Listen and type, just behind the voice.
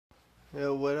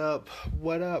Yo, what up?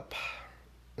 What up?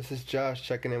 This is Josh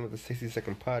checking in with the 60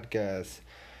 Second Podcast.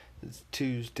 It's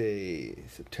Tuesday,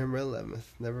 September 11th.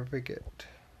 Never forget.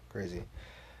 Crazy.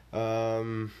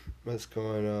 What's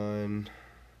going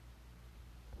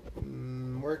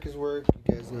on? Work is work.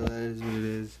 You guys know that is what it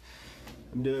is.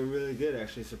 I'm doing really good,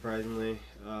 actually, surprisingly.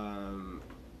 But I'm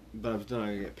still not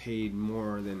gonna get paid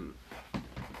more than,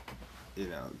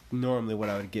 normally what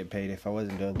I would get paid if I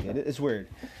wasn't doing good. It's weird.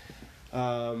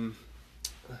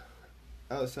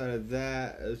 Outside of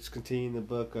that, let's continue the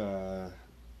book,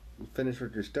 Finish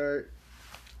What You Start.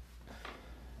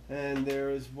 And there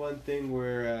was one thing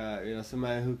where,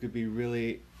 somebody who could be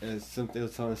really, something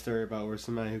was telling a story about where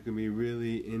somebody who could be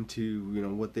really into,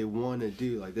 what they want to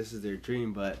do, like this is their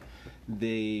dream, but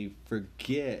they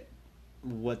forget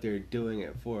what they're doing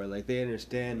it for. Like they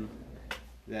understand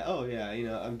that,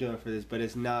 I'm doing it for this, but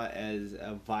it's not as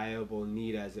a viable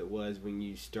need as it was when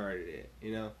you started it,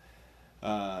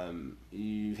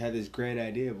 you had this grand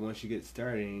idea, but once you get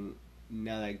starting,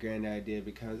 now that grand idea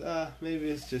becomes, maybe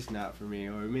it's just not for me,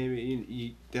 or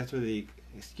maybe that's where the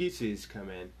excuses come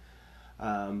in.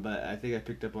 But I think I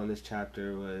picked up on this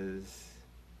chapter was,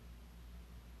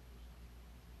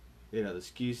 the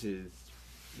excuses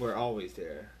were always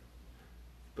there,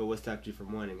 but what stopped you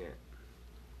from wanting it?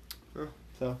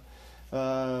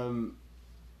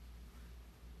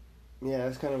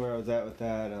 That's kind of where I was at with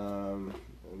that.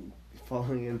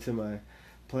 Falling into my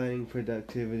planning,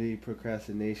 productivity,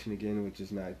 procrastination again, which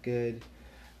is not good.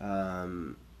 I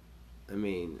don't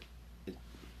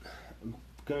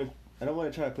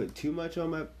want to try to put too much on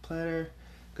my planner,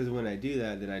 because when I do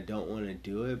that, then I don't want to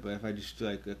do it. But if I just do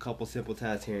like a couple simple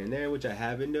tasks here and there, which I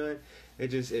have been doing,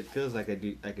 it feels like I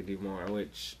could do more.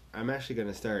 Which I'm actually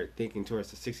gonna start thinking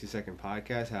towards the 60-second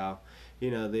podcast. How,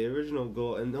 the original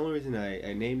goal, and the only reason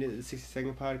I named it the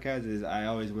 60-second podcast is I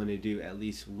always want to do at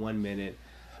least 1 minute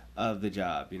of the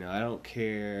job. I don't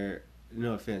care.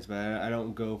 No offense, but I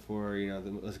don't go for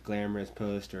the most glamorous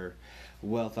post or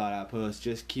well thought out post.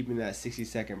 Just keeping that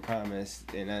 60-second promise,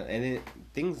 and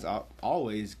things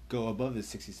always go above the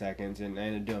 60 seconds, and I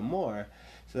end up doing more.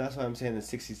 So that's why I'm saying the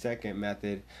 60-second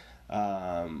method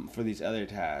for these other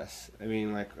tasks. I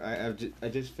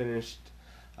just finished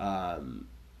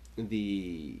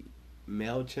the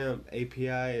MailChimp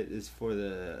API is for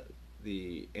the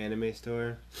anime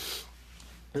store.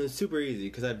 And it's super easy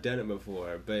because I've done it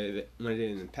before, but when I did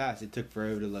it in the past, it took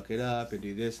forever to look it up and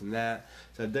do this and that.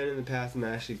 So I've done it in the past, and I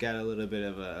actually got a little bit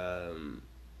of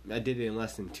I did it in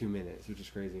less than 2 minutes, which is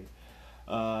crazy.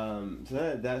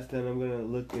 So that's done. I'm gonna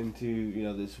look into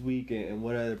this week and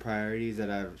what other priorities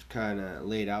that I've kind of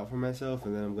laid out for myself,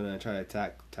 and then I'm gonna try to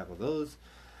tackle those.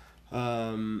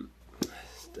 I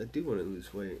do want to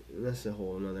lose weight. That's a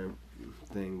whole another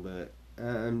thing, but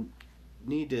I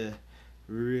need to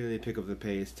really pick up the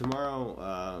pace.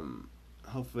 Tomorrow,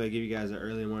 hopefully I give you guys an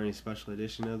early morning special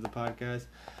edition of the podcast.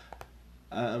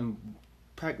 I'm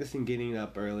practicing getting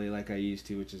up early like I used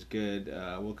to, which is good.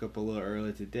 I woke up a little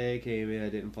early today, came in, I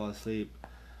didn't fall asleep.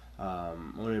 I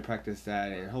wanted to practice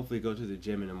that and hopefully go to the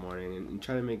gym in the morning and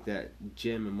try to make that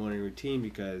gym a morning routine,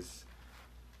 because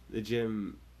the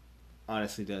gym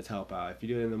honestly does help out. If you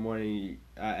do it in the morning,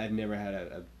 I've never had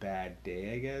a bad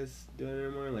day, I guess, doing it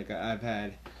in the morning. Like, I've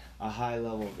had a high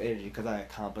level of energy because I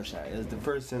accomplished that. It was the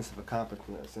first sense of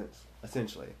accomplishment,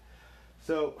 essentially.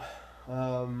 So,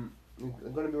 I'm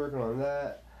going to be working on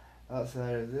that.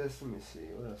 Outside of this, let me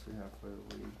see, what else we have for the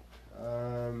week?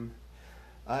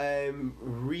 I'm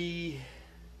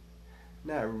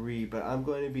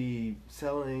going to be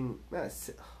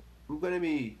I'm going to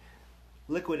be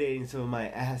liquidating some of my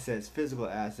assets, physical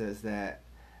assets that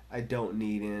I don't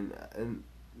need, and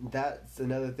that's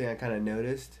another thing I kind of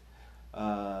noticed.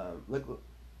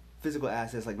 Physical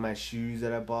assets like my shoes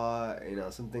that I bought,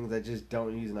 some things I just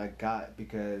don't use and I got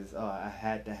because I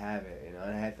had to have it, and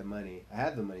I had the money. I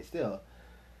have the money still,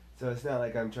 so it's not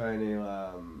like I'm trying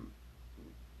to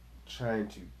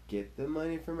get the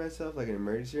money for myself like an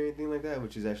emergency or anything like that,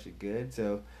 which is actually good.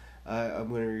 So I'm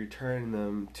going to return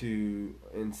them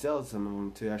and sell some of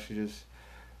them to actually just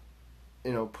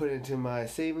put into my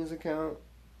savings account,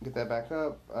 get that back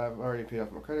up. I've already paid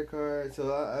off my credit card,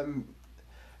 so I'm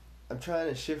trying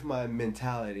to shift my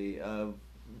mentality of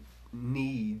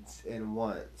needs and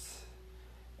wants,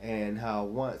 and how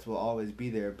wants will always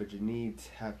be there, but your needs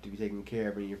have to be taken care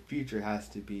of, and your future has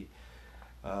to be,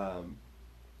 your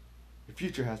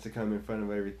future has to come in front of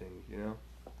everything,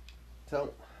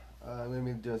 So, I'm going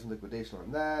to be doing some liquidation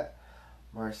on that.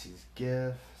 Marcy's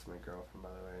gift. It's my girlfriend, by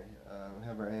the way. We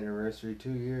have our anniversary,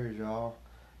 2 years, y'all.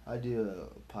 I do a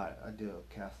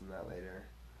cast on that later.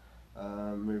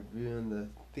 Reviewing the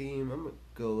theme. I'm gonna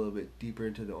go a little bit deeper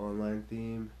into the online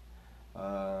theme.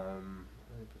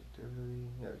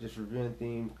 Yeah, just reviewing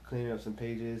theme, cleaning up some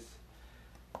pages.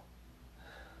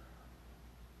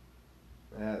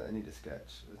 I need to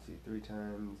sketch. Let's see, 3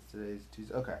 times. Today's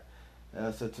Tuesday. Okay.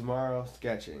 So tomorrow,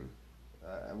 sketching.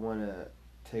 I want to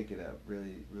take it up.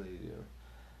 Really, really do.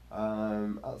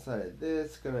 Outside of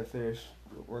this, gonna finish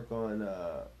work on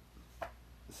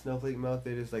Snowflake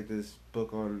Method. Is like this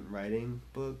book on writing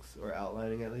books, or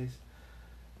outlining at least.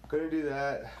 Gonna do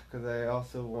that because I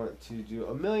also want to do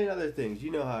a million other things.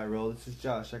 You know how I roll. This is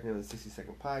Josh checking out the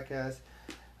 60-second podcast.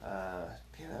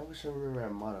 Man, I wish I remember our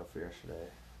motto for yesterday.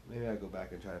 Maybe I'll go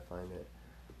back and try to find it.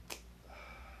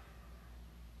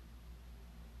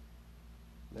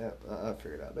 Yeah, I'll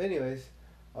figure it out. But anyways,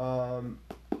 yeah,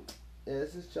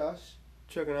 this is Josh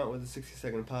checking out with the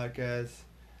 60-second podcast.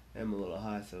 I'm a little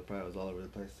high, so probably was all over the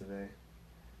place today.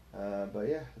 But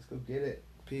yeah, let's go get it.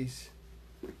 Peace.